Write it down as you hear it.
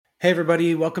Hey,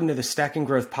 everybody. Welcome to the Stack and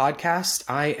Growth podcast.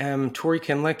 I am Tori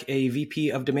Kinlick, a VP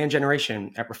of Demand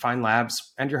Generation at Refine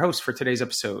Labs, and your host for today's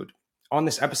episode. On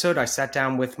this episode, I sat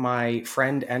down with my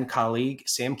friend and colleague,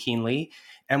 Sam Keenley,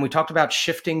 and we talked about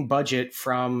shifting budget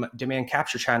from demand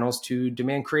capture channels to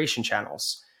demand creation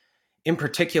channels. In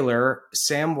particular,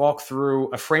 Sam walked through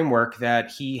a framework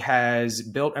that he has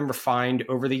built and refined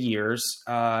over the years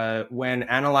when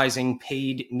analyzing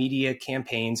paid media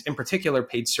campaigns, in particular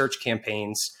paid search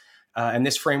campaigns. And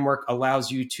this framework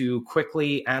allows you to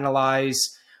quickly analyze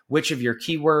which of your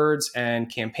keywords and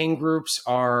campaign groups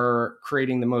are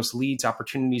creating the most leads,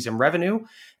 opportunities, and revenue,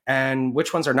 and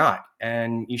which ones are not.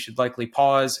 And you should likely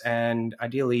pause and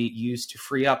ideally use to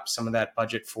free up some of that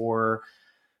budget for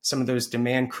some of those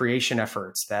demand creation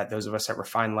efforts that those of us at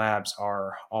Refine Labs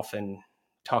are often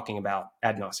talking about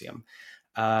ad nauseum.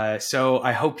 So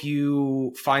I hope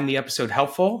you find the episode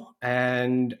helpful,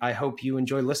 and I hope you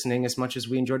enjoy listening as much as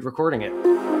we enjoyed recording it.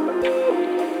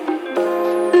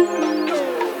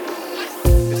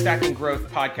 The Stack and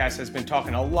Growth podcast has been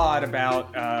talking a lot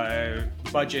about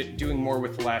budget, doing more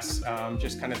with less,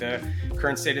 just kind of the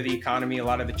current state of the economy, a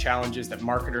lot of the challenges that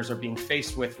marketers are being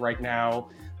faced with right now.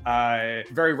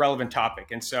 Very relevant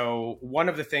topic. And so one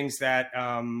of the things that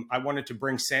I wanted to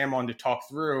bring Sam on to talk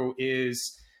through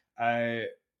is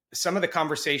some of the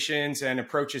conversations and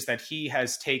approaches that he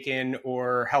has taken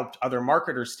or helped other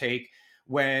marketers take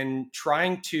when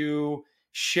trying to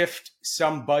shift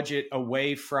some budget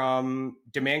away from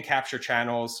demand capture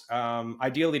channels,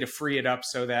 ideally to free it up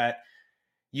so that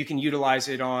you can utilize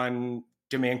it on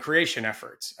demand creation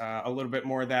efforts, a little bit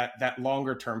more that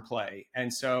longer term play.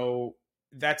 And so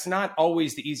that's not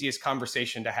always the easiest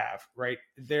conversation to have, right?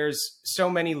 There's so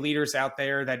many leaders out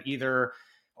there that either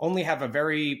only have a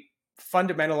very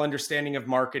fundamental understanding of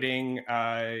marketing.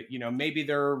 Maybe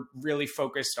they're really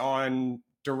focused on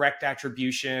direct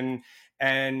attribution.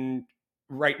 And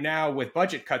right now with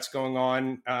budget cuts going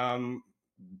on,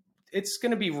 it's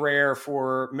going to be rare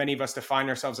for many of us to find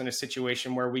ourselves in a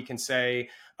situation where we can say,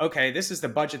 okay, this is the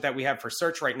budget that we have for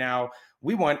search right now.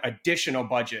 We want additional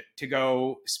budget to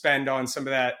go spend on some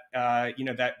of that,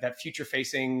 that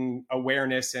future-facing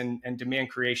awareness and demand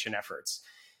creation efforts.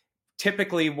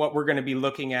 Typically, what we're going to be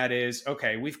looking at is,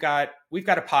 okay, we've got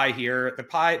a pie here.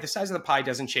 The size of the pie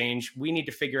doesn't change. We need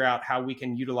to figure out how we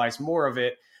can utilize more of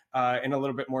it in a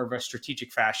little bit more of a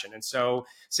strategic fashion. And so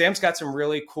Sam's got some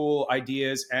really cool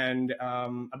ideas and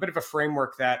a bit of a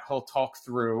framework that he'll talk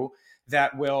through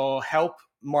that will help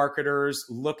marketers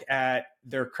look at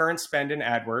their current spend in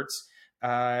AdWords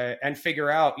and figure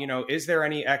out, is there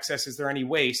any excess? Is there any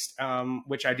waste?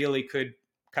 Which ideally could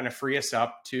kind of free us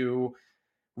up to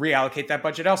reallocate that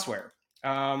budget elsewhere.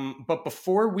 But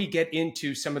before we get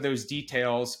into some of those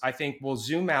details, I think we'll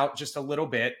zoom out just a little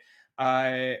bit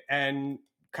and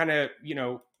kind of,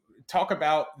 talk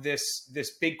about this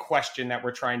big question that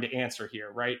we're trying to answer here,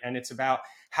 right? And it's about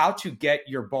how to get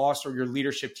your boss or your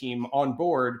leadership team on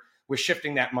board with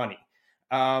shifting that money.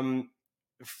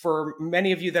 For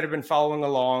many of you that have been following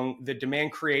along, the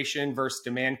demand creation versus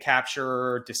demand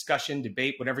capture discussion,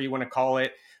 debate, whatever you want to call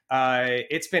it,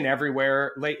 it's been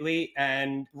everywhere lately,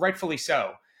 and rightfully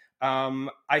so.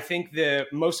 I think the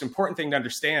most important thing to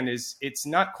understand is it's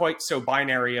not quite so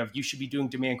binary of you should be doing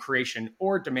demand creation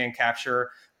or demand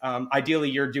capture. Ideally,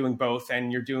 you're doing both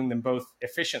and you're doing them both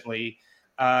efficiently.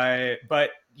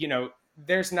 But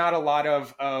there's not a lot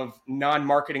of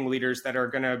non-marketing leaders that are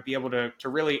going to be able to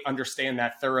really understand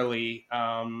that thoroughly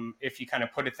if you kind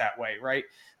of put it that way, right?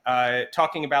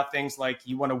 Talking about things like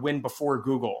you want to win before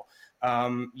Google.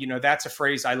 That's a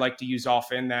phrase I like to use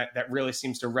often that really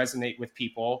seems to resonate with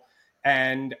people.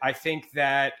 And I think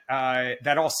that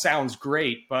that all sounds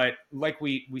great, but like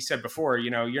we said before,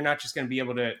 you're not just going to be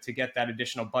able to get that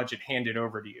additional budget handed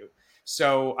over to you.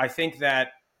 So I think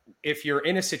that if you're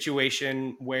in a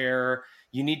situation where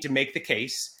you need to make the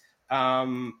case,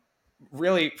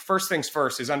 really first things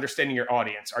first is understanding your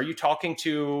audience. Are you talking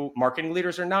to marketing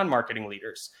leaders or non-marketing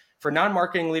leaders? For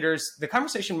non-marketing leaders, the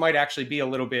conversation might actually be a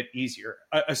little bit easier,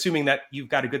 assuming that you've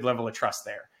got a good level of trust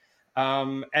there.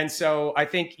 And so I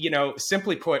think,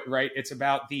 simply put, right, it's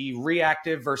about the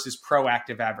reactive versus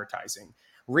proactive advertising.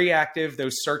 Reactive,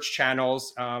 those search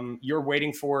channels, you're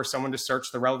waiting for someone to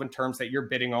search the relevant terms that you're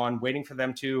bidding on, waiting for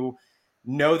them to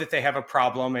know that they have a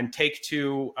problem and take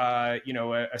to, a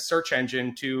search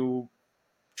engine to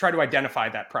try to identify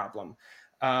that problem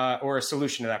or a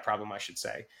solution to that problem, I should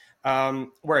say.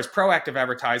 Whereas proactive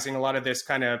advertising, a lot of this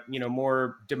kind of,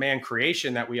 more demand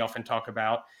creation that we often talk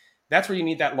about, that's where you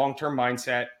need that long-term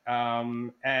mindset.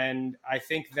 And I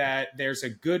think that there's a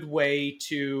good way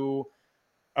to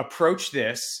approach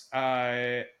this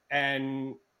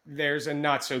and there's a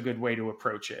not so good way to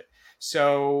approach it.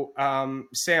 So,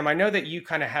 Sam, I know that you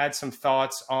kind of had some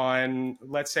thoughts on,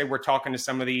 let's say we're talking to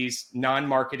some of these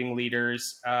non-marketing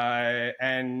leaders,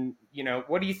 and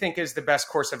what do you think is the best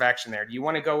course of action there? Do you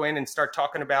want to go in and start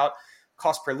talking about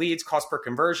cost per leads, cost per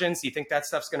conversions? Do you think that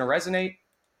stuff's going to resonate?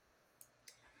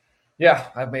 Yeah,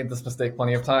 I've made this mistake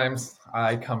plenty of times.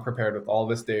 I come prepared with all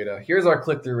this data. Here's our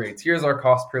click-through rates. Here's our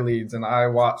cost per leads. And I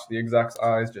watch the execs'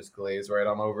 eyes just glaze right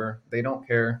on over. They don't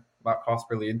care about cost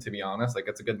per lead, to be honest. Like,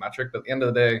 it's a good metric. But at the end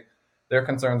of the day, their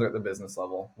concerns are at the business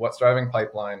level. What's driving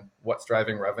pipeline? What's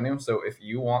driving revenue? So if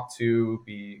you want to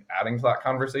be adding to that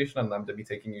conversation and them to be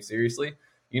taking you seriously,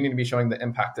 you need to be showing the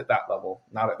impact at that level,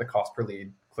 not at the cost per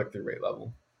lead, click-through rate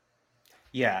level.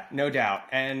 Yeah, no doubt.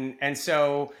 And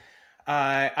so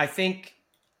I think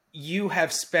you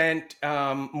have spent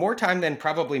more time than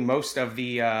probably most of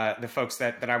the folks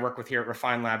that I work with here at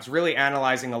Refine Labs, really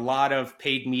analyzing a lot of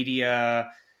paid media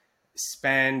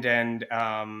spend and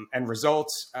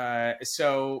results.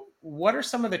 So, what are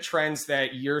some of the trends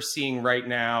that you're seeing right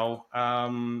now?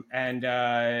 And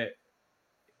how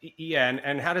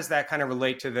does that kind of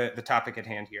relate to the topic at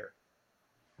hand here?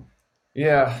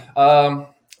 Yeah,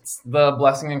 it's the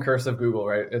blessing and curse of Google,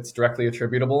 right? It's directly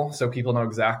attributable, so people know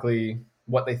exactly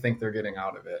what they think they're getting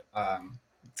out of it.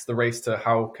 It's the race to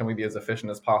how can we be as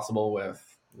efficient as possible with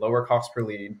lower cost per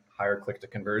lead, higher click to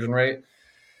conversion rate.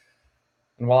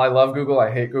 And while I love Google,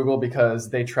 I hate Google because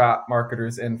they trap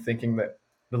marketers in thinking that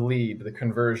the lead, the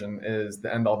conversion is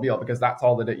the end all be all, because that's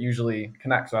all that it usually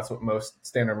connects. So that's what most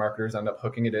standard marketers end up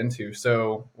hooking it into.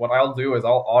 So what I'll do is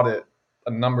I'll audit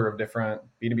a number of different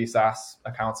B2B SaaS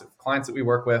accounts of clients that we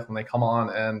work with when they come on.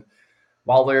 And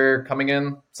while they're coming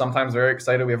in, sometimes very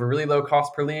excited, we have a really low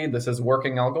cost per lead. This is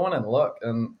working. I'll go in and look.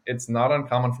 And it's not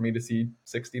uncommon for me to see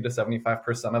 60 to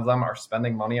 75% of them are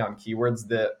spending money on keywords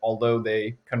that, although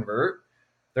they convert,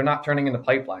 they're not turning into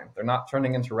pipeline. They're not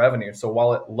turning into revenue. So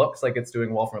while it looks like it's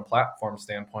doing well from a platform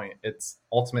standpoint, it's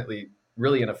ultimately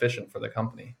really inefficient for the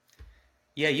company.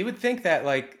 Yeah, you would think that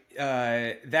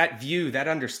that view, that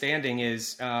understanding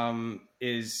is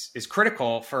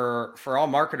critical for all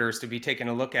marketers to be taking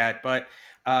a look at, but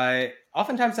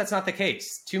oftentimes that's not the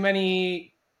case. Too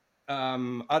many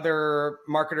other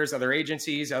marketers, other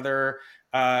agencies, other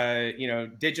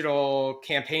digital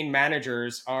campaign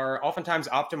managers are oftentimes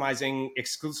optimizing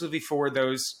exclusively for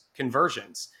those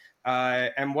conversions.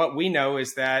 And what we know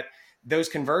is that those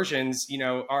conversions,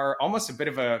 are almost a bit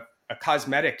of a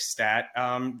cosmetic stat.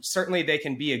 Certainly, they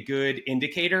can be a good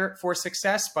indicator for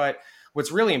success, but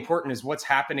what's really important is what's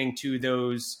happening to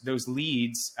those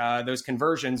leads, those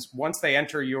conversions once they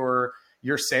enter your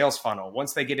sales funnel,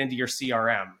 once they get into your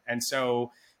CRM. And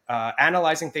so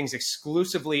analyzing things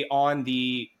exclusively on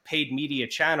the paid media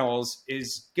channels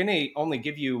is going to only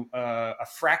give you a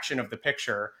fraction of the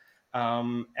picture.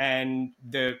 And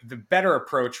the better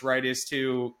approach, right, is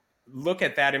to look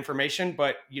at that information,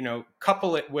 but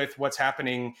couple it with what's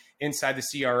happening inside the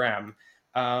CRM.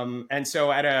 And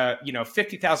so at a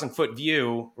 50,000 foot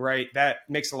view, right, that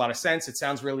makes a lot of sense. It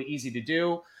sounds really easy to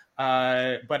do.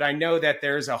 But I know that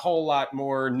there's a whole lot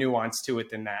more nuance to it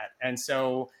than that. And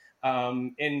so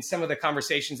in some of the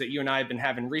conversations that you and I have been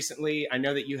having recently, I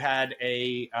know that you had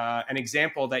an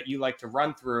example that you like to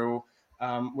run through,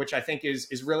 which I think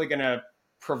is really going to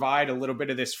provide a little bit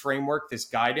of this framework, this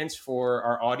guidance for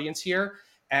our audience here.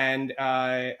 And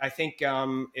I think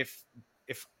if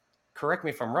correct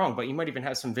me if I'm wrong, but you might even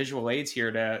have some visual aids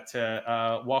here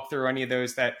to walk through any of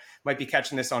those that might be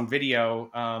catching this on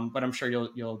video. But I'm sure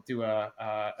you'll do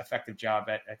a effective job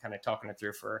at kind of talking it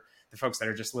through for the folks that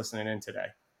are just listening in today.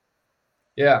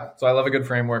 Yeah, so I love a good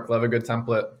framework, love a good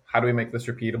template. How do we make this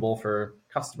repeatable for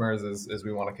customers as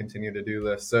we want to continue to do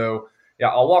this? So yeah,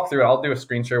 I'll walk through it. I'll do a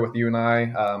screen share with you and I.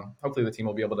 Hopefully the team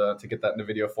will be able to get that into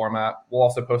video format. We'll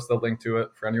also post the link to it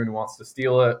for anyone who wants to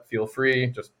steal it. Feel free,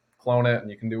 just clone it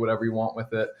and you can do whatever you want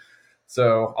with it.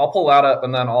 So I'll pull that up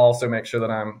and then I'll also make sure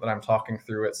that I'm talking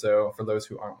through it. So for those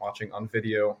who aren't watching on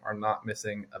video are not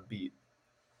missing a beat.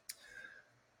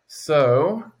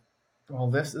 So while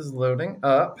this is loading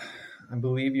up, I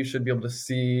believe you should be able to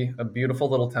see a beautiful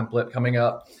little template coming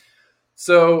up.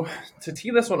 So to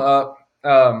tee this one up,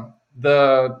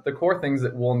 the core things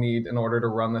that we'll need in order to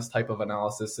run this type of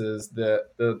analysis is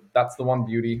that that's the one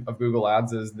beauty of Google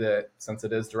Ads is that since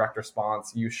it is direct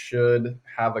response, you should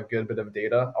have a good bit of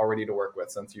data already to work with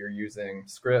since you're using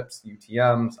scripts,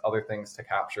 UTMs, other things to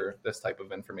capture this type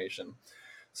of information.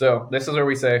 So this is where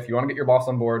we say, if you want to get your boss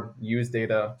on board, use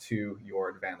data to your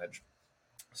advantage.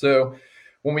 So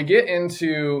when we get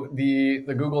into the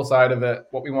Google side of it,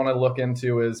 what we want to look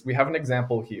into is we have an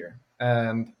example here.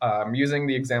 And using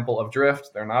the example of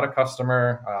Drift, they're not a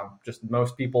customer. Just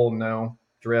most people know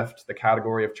Drift, the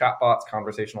category of chatbots,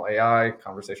 conversational AI,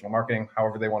 conversational marketing,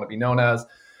 however they want to be known as.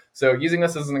 So using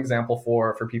this as an example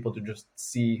for people to just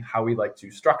see how we like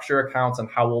to structure accounts and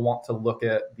how we'll want to look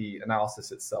at the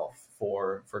analysis itself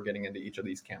for getting into each of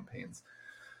these campaigns.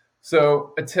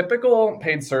 So a typical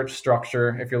paid search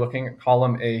structure, if you're looking at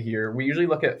column A here, we usually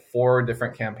look at 4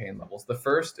 different campaign levels. The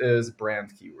first is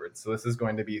brand keywords. So this is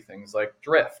going to be things like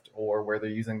Drift or where they're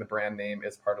using the brand name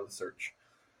as part of the search.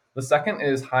 The second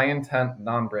is high intent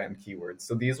non-brand keywords.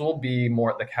 So these will be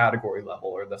more at the category level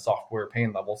or the software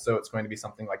pane level. So it's going to be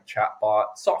something like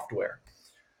chatbot software.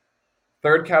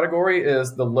 Third category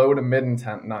is the low to mid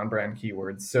intent non-brand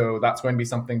keywords. So that's going to be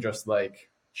something just like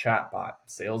chatbot,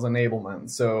 sales enablement.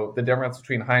 So the difference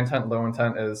between high intent, low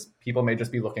intent is people may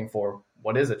just be looking for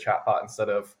what is a chatbot instead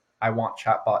of I want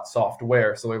chatbot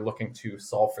software. So they're looking to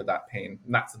solve for that pain.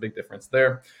 And that's the big difference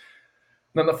there.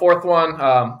 Then the fourth one,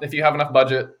 if you have enough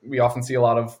budget, we often see a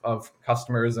lot of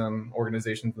customers and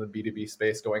organizations in the B2B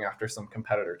space going after some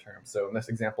competitor terms. So in this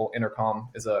example, intercom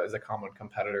is a common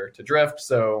competitor to Drift.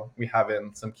 So we have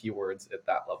in some keywords at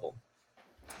that level.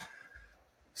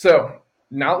 So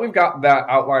now that we've got that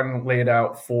outline laid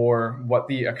out for what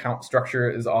the account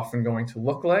structure is often going to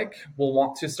look like, we'll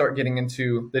want to start getting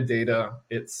into the data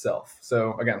itself.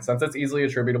 So again, since it's easily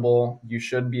attributable, you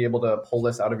should be able to pull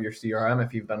this out of your CRM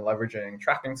if you've been leveraging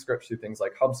tracking scripts through things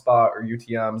like HubSpot or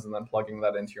UTMs and then plugging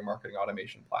that into your marketing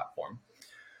automation platform.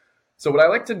 So what I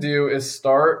like to do is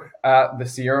start at the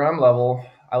CRM level.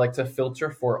 I like to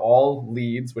filter for all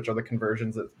leads, which are the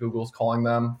conversions that Google's calling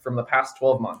them, from the past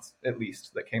 12 months, at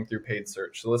least, that came through paid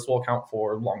search. So this will account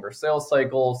for longer sales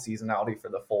cycles, seasonality for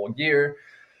the full year,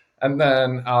 and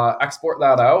then export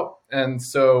that out. And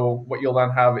so what you'll then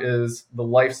have is the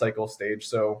life cycle stage.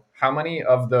 So how many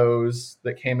of those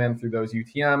that came in through those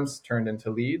UTMs turned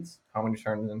into leads? How many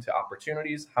turned into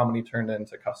opportunities? How many turned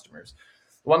into customers?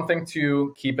 One thing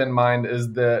to keep in mind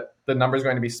is that the number is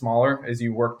going to be smaller as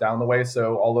you work down the way.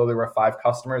 So although there were 5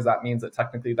 customers, that means that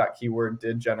technically that keyword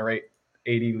did generate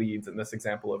 80 leads in this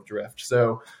example of Drift.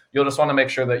 So you'll just want to make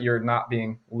sure that you're not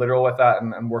being literal with that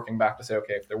and working back to say,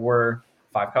 okay, if there were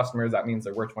 5 customers, that means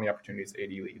there were 20 opportunities,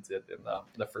 80 leads in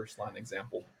the first line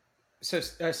example. So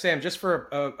Sam, just for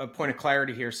a point of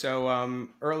clarity here. So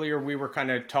earlier we were kind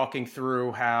of talking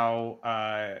through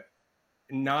how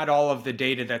not all of the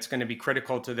data that's going to be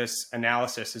critical to this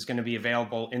analysis is going to be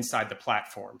available inside the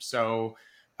platform. So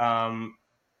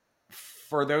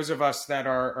for those of us that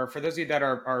are, or for those of you that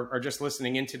are just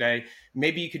listening in today,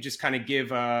 maybe you could just kind of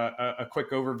give a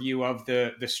quick overview of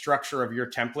the structure of your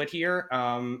template here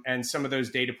and some of those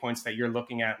data points that you're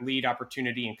looking at: lead,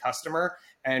 opportunity, and customer,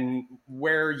 and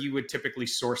where you would typically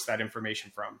source that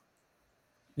information from.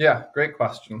 Yeah, great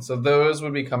question. So those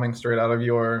would be coming straight out of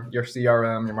your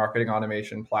CRM, your marketing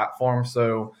automation platform.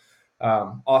 So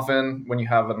often when you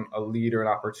have a lead or an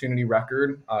opportunity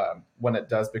record, when it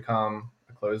does become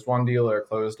a closed won deal or a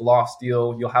closed loss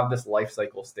deal, you'll have this life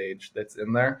cycle stage that's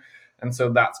in there. And so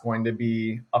that's going to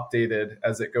be updated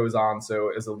as it goes on.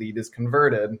 So as a lead is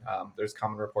converted, there's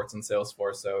common reports in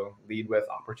Salesforce. So lead with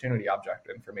opportunity object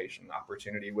information,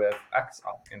 opportunity with X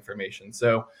information.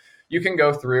 So you can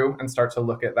go through and start to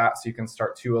look at that. So you can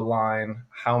start to align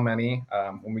how many,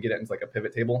 when we get it into like a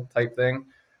pivot table type thing,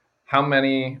 how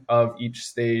many of each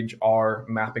stage are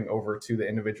mapping over to the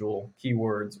individual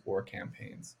keywords or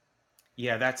campaigns.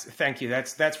 Yeah, thank you.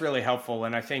 That's really helpful.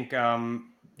 And I think,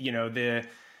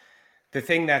 the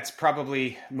thing that's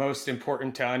probably most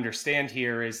important to understand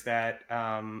here is that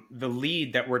the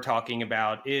lead that we're talking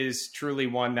about is truly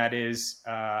one that is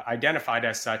identified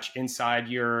as such inside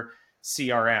your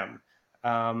CRM.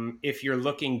 If you're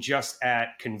looking just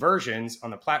at conversions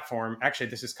on the platform, actually,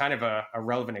 this is kind of a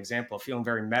relevant example, feeling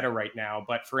very meta right now.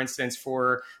 But for instance,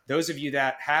 for those of you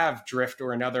that have Drift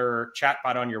or another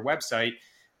chatbot on your website,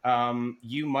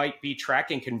 you might be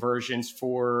tracking conversions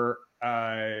for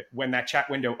when that chat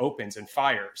window opens and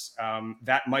fires.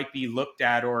 That might be looked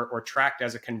at or tracked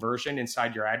as a conversion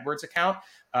inside your AdWords account.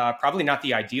 Probably not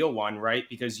the ideal one, right?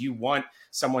 Because you want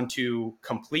someone to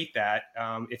complete that.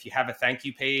 If you have a thank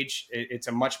you page, it's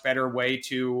a much better way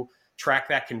to track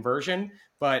that conversion.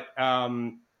 But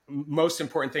most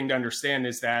important thing to understand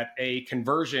is that a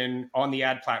conversion on the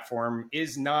ad platform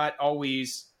is not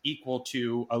always equal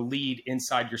to a lead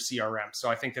inside your CRM. So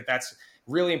I think that that's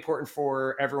really important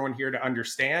for everyone here to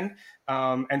understand,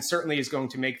 and certainly is going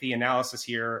to make the analysis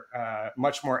here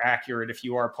much more accurate if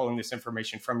you are pulling this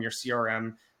information from your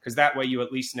CRM, because that way you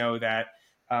at least know that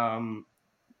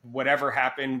whatever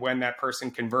happened when that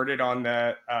person converted on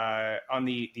the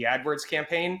AdWords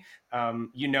campaign,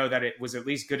 you know that it was at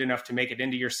least good enough to make it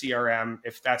into your CRM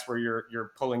if that's where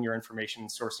you're pulling your information and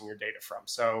sourcing your data from.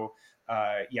 So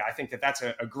yeah, I think that's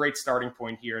a great starting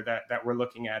point here that we're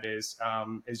looking at is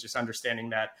just understanding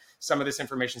that some of this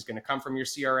information is going to come from your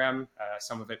CRM.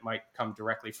 Some of it might come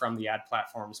directly from the ad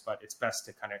platforms, but it's best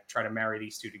to kind of try to marry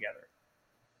these two together.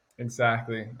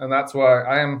 Exactly. And that's why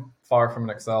I am far from an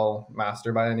Excel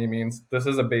master by any means. This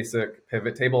is a basic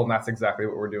pivot table, and that's exactly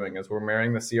what we're doing is we're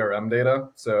marrying the CRM data.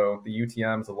 So the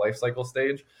UTM is the life cycle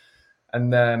stage.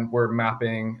 And then we're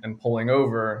mapping and pulling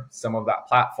over some of that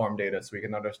platform data so we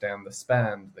can understand the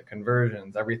spend, the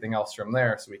conversions, everything else from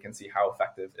there so we can see how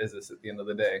effective is this at the end of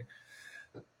the day.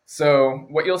 So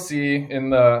what you'll see in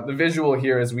the visual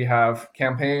here is we have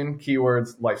campaign,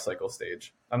 keywords, lifecycle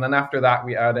stage. And then after that,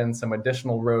 we add in some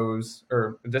additional rows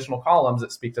or additional columns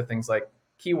that speak to things like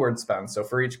keyword spend. So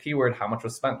for each keyword, how much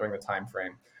was spent during the time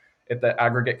frame? At the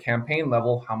aggregate campaign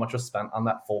level, how much was spent on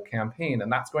that full campaign?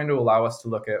 And that's going to allow us to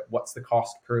look at what's the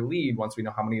cost per lead once we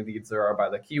know how many leads there are by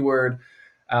the keyword,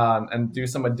 and do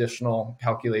some additional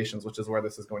calculations, which is where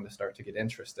this is going to start to get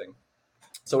interesting.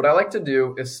 So what I like to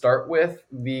do is start with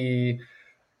the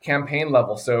campaign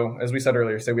level. So as we said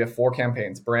earlier, say we have 4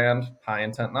 campaigns: brand, high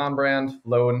intent non-brand,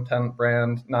 low intent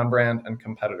brand, non-brand, and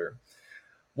competitor.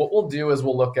 What we'll do is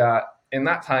we'll look at, in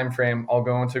that time frame, I'll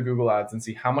go into Google Ads and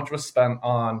see how much was spent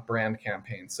on brand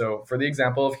campaigns. So for the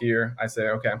example of here, I say,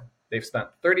 okay, they've spent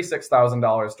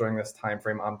 $36,000 during this time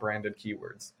frame on branded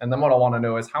keywords. And then what I want to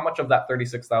know is how much of that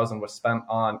 $36,000 was spent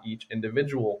on each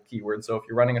individual keyword. So if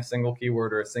you're running a single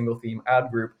keyword or a single theme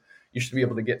ad group, you should be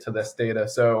able to get to this data.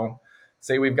 So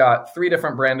say we've got 3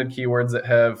 different branded keywords that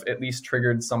have at least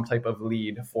triggered some type of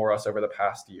lead for us over the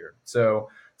past year. So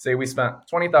say we spent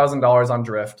 $20,000 on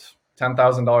Drift,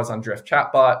 $10,000 on Drift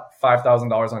Chatbot,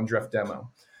 $5,000 on Drift Demo.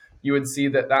 You would see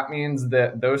that means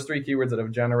that those 3 keywords that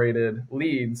have generated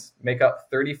leads make up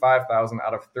 35,000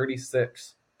 out of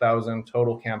 36,000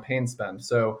 total campaign spend.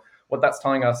 So what that's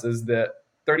telling us is that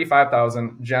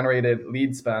 35,000 generated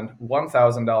lead spend,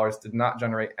 $1,000 did not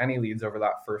generate any leads over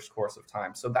that first course of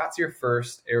time. So that's your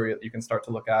first area that you can start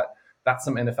to look at. That's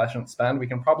some inefficient spend. We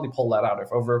can probably pull that out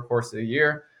if over a course of a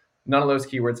year, none of those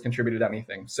keywords contributed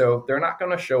anything. So they're not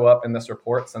going to show up in this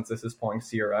report since this is pulling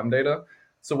CRM data.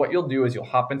 So what you'll do is you'll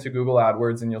hop into Google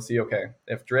AdWords and you'll see, okay,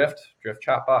 if Drift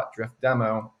Chatbot, Drift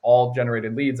Demo all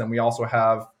generated leads, and we also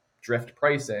have Drift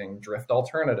pricing, Drift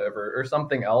alternative, or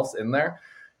something else in there,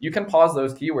 you can pause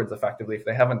those keywords effectively if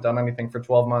they haven't done anything for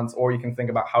 12 months, or you can think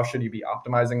about how should you be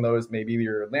optimizing those. Maybe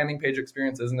your landing page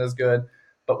experience isn't as good.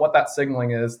 But what that's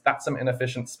signaling is that's some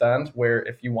inefficient spend where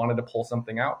if you wanted to pull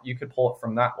something out, you could pull it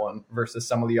from that one versus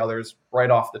some of the others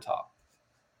right off the top.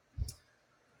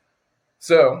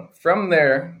 So from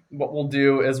there, what we'll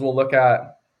do is we'll look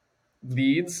at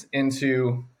leads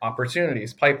into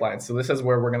opportunities, pipelines. So this is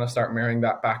where we're going to start marrying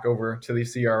that back over to the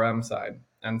CRM side.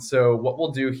 And so what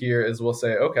we'll do here is we'll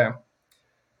say, okay,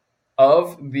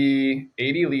 of the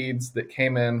 80 leads that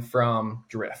came in from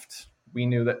Drift, we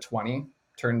knew that 20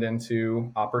 turned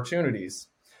into opportunities.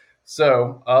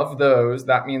 So of those,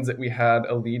 that means that we had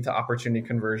a lead to opportunity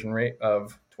conversion rate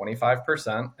of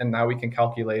 25%. And now we can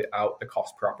calculate out the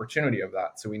cost per opportunity of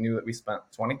that. So we knew that we spent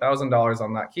 $20,000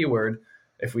 on that keyword.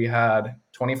 If we had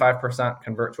 25%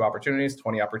 convert to opportunities,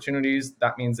 20 opportunities,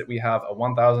 that means that we have a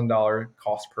 $1,000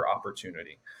 cost per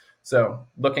opportunity. So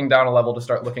looking down a level to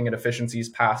start looking at efficiencies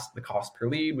past the cost per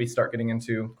lead, we start getting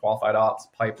into qualified ops,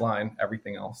 pipeline,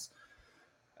 everything else.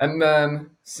 And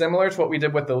then similar to what we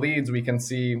did with the leads, we can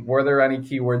see, were there any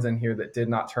keywords in here that did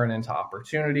not turn into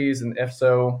opportunities? And if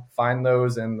so, find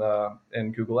those in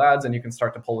Google Ads, and you can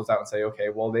start to pull those out and say, okay,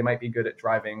 well, they might be good at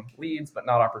driving leads, but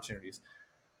not opportunities.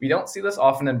 We don't see this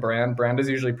often in brand. Brand is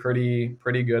usually pretty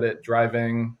good at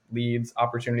driving leads,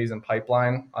 opportunities, and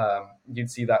pipeline.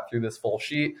 You'd see that through this full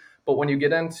sheet. But when you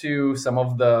get into some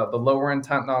of the lower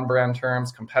intent non-brand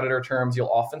terms, competitor terms, you'll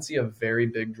often see a very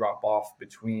big drop off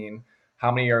between how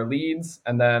many are leads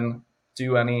and then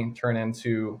do any turn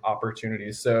into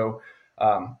opportunities. So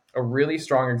a really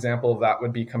strong example of that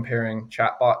would be comparing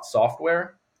chatbot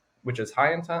software, which is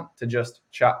high intent, to just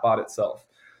chatbot itself.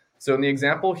 So in the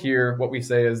example here, what we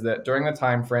say is that during the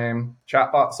time frame,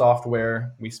 chatbot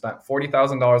software, we spent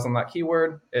 $40,000 on that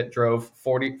keyword. It drove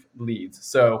 40 leads.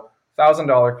 So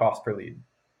 $1,000 cost per lead.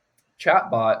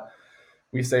 Chatbot,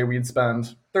 we say we'd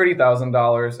spend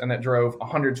 $30,000 and it drove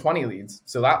 120 leads.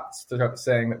 So that's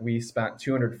saying that we spent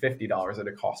 $250 at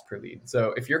a cost per lead.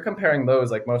 So if you're comparing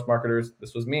those, like most marketers,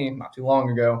 this was me not too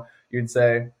long ago, you'd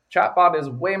say Chatbot is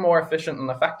way more efficient and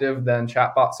effective than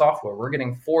chatbot software. We're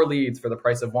getting 4 leads for the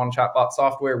price of one chatbot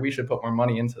software. We should put more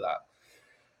money into that.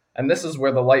 And this is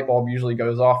where the light bulb usually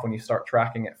goes off when you start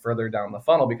tracking it further down the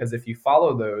funnel, because if you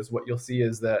follow those, what you'll see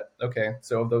is that, okay,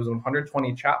 so of those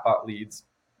 120 chatbot leads,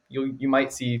 you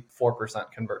might see 4%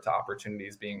 convert to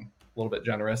opportunities, being a little bit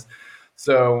generous.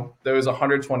 So those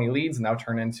 120 leads now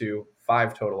turn into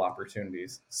 5 total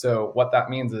opportunities. So what that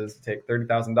means is take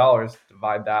 $30,000,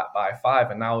 divide that by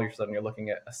 5, and now all of a sudden you're looking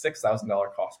at a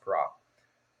 $6,000 cost per op.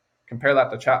 Compare that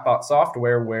to chatbot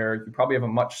software, where you probably have a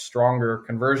much stronger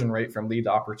conversion rate from lead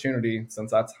to opportunity.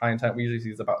 Since that's high intent, we usually see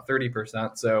is about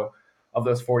 30%. So of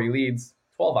those 40 leads,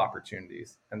 12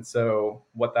 opportunities. And so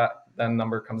what that then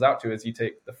number comes out to is you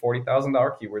take the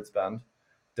 $40,000 keyword spend,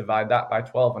 divide that by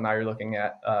 12, and now you're looking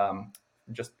at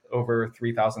just over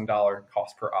 $3,000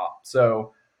 cost per op.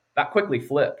 So that quickly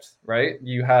flipped, right?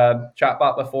 You had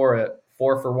chatbot before it,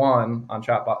 4 for 1 on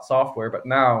chatbot software, but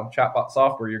now chatbot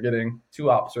software, you're getting 2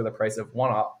 ops for the price of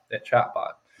 1 op at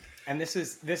chatbot. And this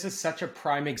is such a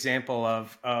prime example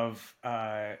of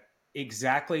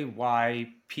exactly why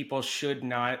people should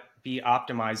not be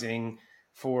optimizing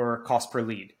for cost per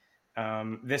lead.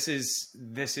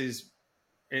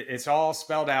 It's all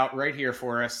spelled out right here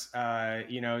for us.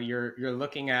 You're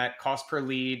looking at cost per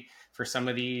lead for some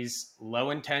of these low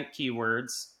intent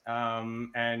keywords,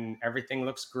 and everything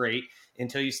looks great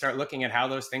until you start looking at how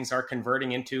those things are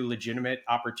converting into legitimate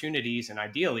opportunities, and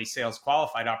ideally sales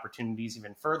qualified opportunities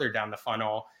even further down the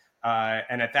funnel.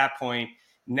 And at that point,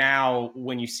 now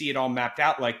when you see it all mapped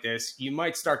out like this, you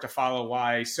might start to follow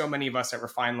why so many of us at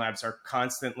Refine Labs are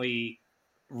constantly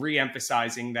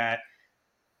re-emphasizing that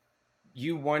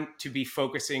you want to be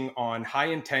focusing on high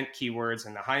intent keywords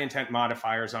and the high intent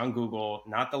modifiers on Google,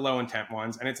 not the low intent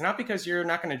ones. And it's not because you're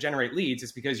not going to generate leads,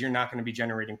 it's because you're not going to be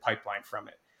generating pipeline from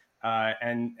it.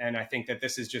 And I think that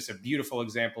this is just a beautiful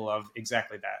example of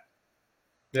exactly that.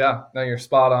 Yeah, no, you're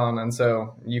spot on. And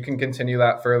so you can continue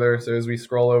that further. So as we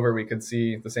scroll over, we could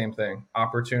see the same thing,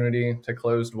 opportunity to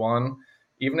closed won.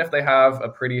 Even if they have a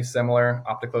pretty similar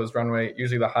op to closed run rate,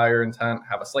 usually the higher intent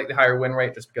have a slightly higher win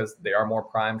rate just because they are more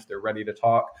primed, they're ready to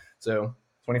talk. So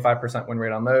 25% win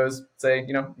rate on those. Say,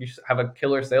 you have a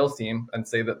killer sales team and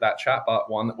say that chatbot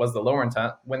one that was the lower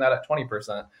intent, win that at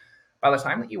 20%. By the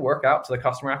time that you work out to the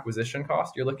customer acquisition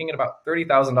cost, you're looking at about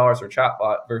 $30,000 for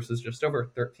chatbot versus just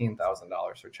over $13,000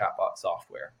 for chatbot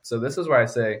software. So this is where I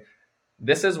say,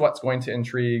 this is what's going to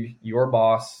intrigue your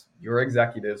boss, your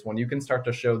executives, when you can start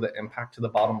to show the impact to the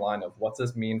bottom line of what's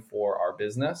this mean for our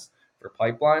business, for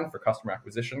pipeline, for customer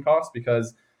acquisition costs.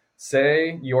 Because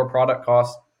say your product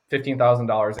costs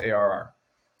 $15,000 ARR.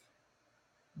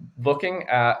 Looking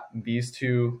at these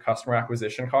two customer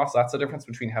acquisition costs, that's the difference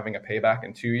between having a payback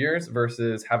in 2 years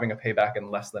versus having a payback in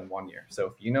less than 1 year. So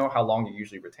if you know how long you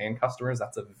usually retain customers,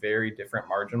 that's a very different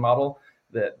margin model.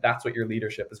 That's what your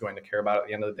leadership is going to care about at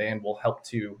the end of the day, and will help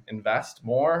to invest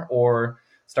more or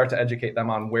start to educate them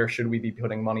on where should we be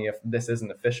putting money if this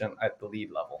isn't efficient at the lead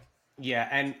level. Yeah,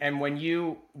 and when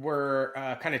you were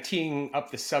kind of teeing up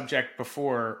the subject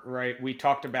before, right, we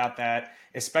talked about that,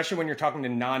 especially when you're talking to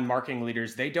non-marketing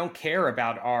leaders, they don't care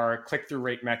about our click-through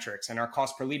rate metrics and our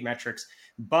cost per lead metrics,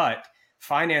 but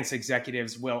finance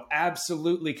executives will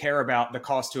absolutely care about the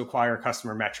cost to acquire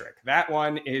customer metric. That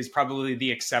one is probably the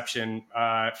exception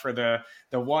for the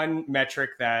one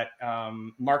metric that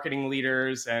marketing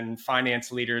leaders and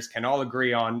finance leaders can all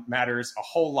agree on matters a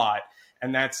whole lot.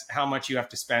 And that's how much you have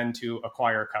to spend to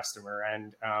acquire a customer.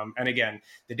 And again,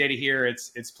 the data here,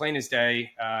 it's plain as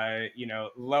day.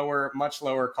 Much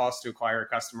lower cost to acquire a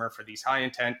customer for these high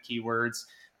intent keywords,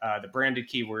 the branded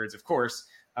keywords, of course,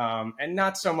 and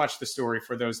not so much the story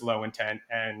for those low intent.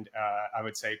 And I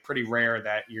would say pretty rare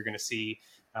that you're going to see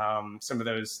some of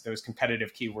those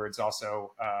competitive keywords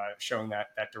also showing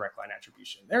that direct line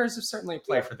attribution. There is certainly a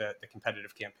play for the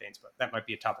competitive campaigns, but that might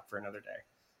be a topic for another day.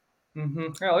 Mm-hmm.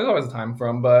 Yeah, there's always a time for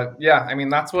them, but yeah, I mean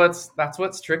that's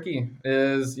what's tricky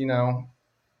is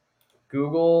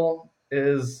Google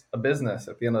is a business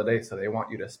at the end of the day, so they want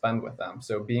you to spend with them.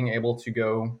 So being able to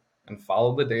go and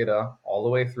follow the data all the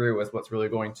way through is what's really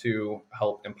going to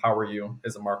help empower you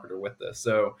as a marketer with this.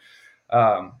 So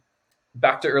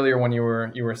back to earlier when you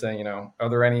were saying, are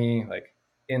there any like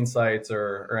insights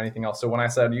or anything else? So when I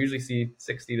said you usually see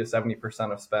 60 to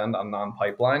 70% of spend on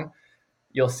non-pipeline,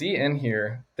 you'll see in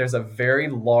here, there's a very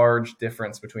large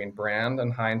difference between brand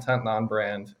and high intent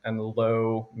non-brand and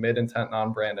low mid intent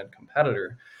non-brand and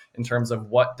competitor in terms of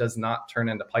what does not turn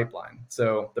into pipeline.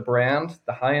 So the brand,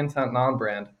 the high intent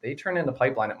non-brand, they turn into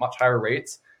pipeline at much higher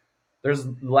rates. there's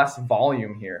less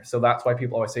volume here. So that's why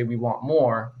people always say we want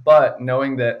more, but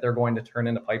knowing that they're going to turn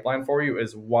into pipeline for you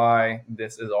is why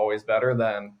this is always better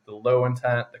than the low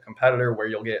intent, the competitor where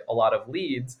you'll get a lot of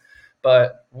leads,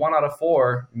 but 1 out of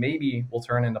 4 maybe will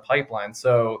turn into pipeline.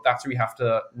 So that's where you have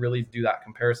to really do that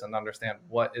comparison to understand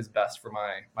what is best for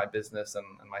my business and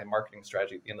my marketing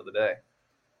strategy at the end of the day.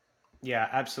 Yeah,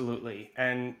 absolutely.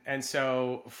 And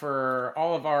so for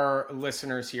all of our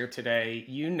listeners here today,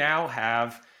 you now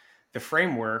have the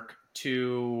framework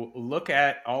to look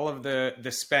at all of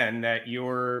the spend that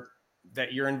you're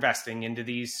investing into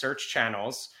these search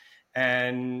channels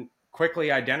and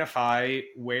quickly identify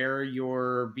where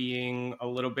you're being a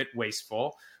little bit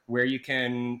wasteful, where you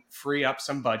can free up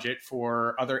some budget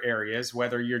for other areas,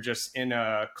 whether you're just in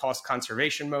a cost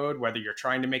conservation mode, whether you're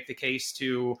trying to make the case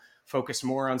to focus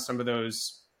more on some of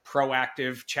those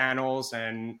proactive channels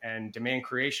and demand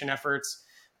creation efforts.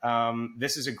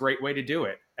 This is a great way to do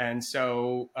it. And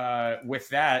so with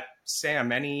that,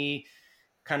 Sam, any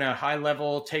kind of high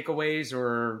level takeaways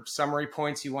or summary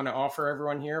points you want to offer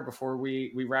everyone here before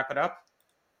we wrap it up?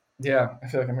 Yeah, I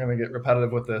feel like I'm going to get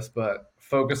repetitive with this, but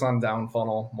focus on down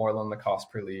funnel more than the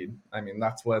cost per lead. I mean,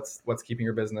 that's what's keeping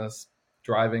your business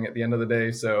driving at the end of the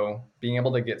day. So being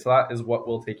able to get to that is what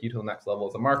will take you to the next level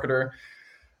as a marketer.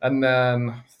 And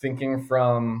then thinking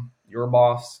from your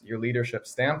boss, your leadership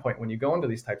standpoint, when you go into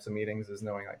these types of meetings, is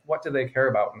knowing like, what do they care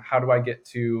about and how do I get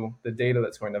to the data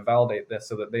that's going to validate this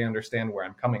so that they understand where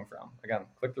I'm coming from. Again,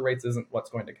 click-through rates isn't what's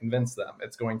going to convince them.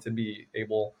 It's going to be the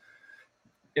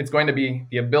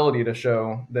ability to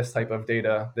show this type of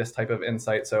data, this type of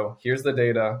insight. So here's the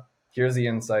data, here's the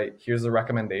insight, here's the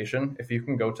recommendation. If you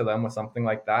can go to them with something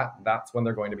like that, that's when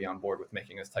they're going to be on board with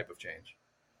making this type of change.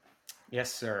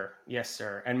 Yes, sir. Yes,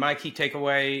 sir. And my key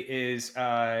takeaway is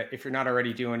if you're not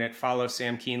already doing it, follow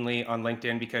Sam Keenly on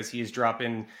LinkedIn because he is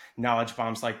dropping knowledge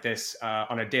bombs like this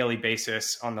on a daily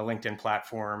basis on the LinkedIn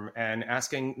platform and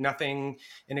asking nothing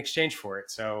in exchange for it.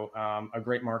 So a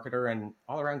great marketer and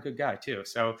all around good guy too.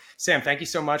 So Sam, thank you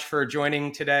so much for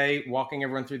joining today, walking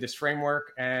everyone through this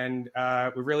framework, and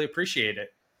we really appreciate it.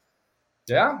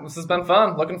 Yeah, this has been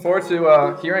fun. Looking forward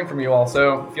to hearing from you all.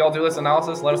 So if y'all do this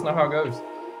analysis, let us know how it goes.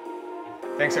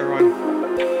 Thanks,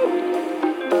 everyone.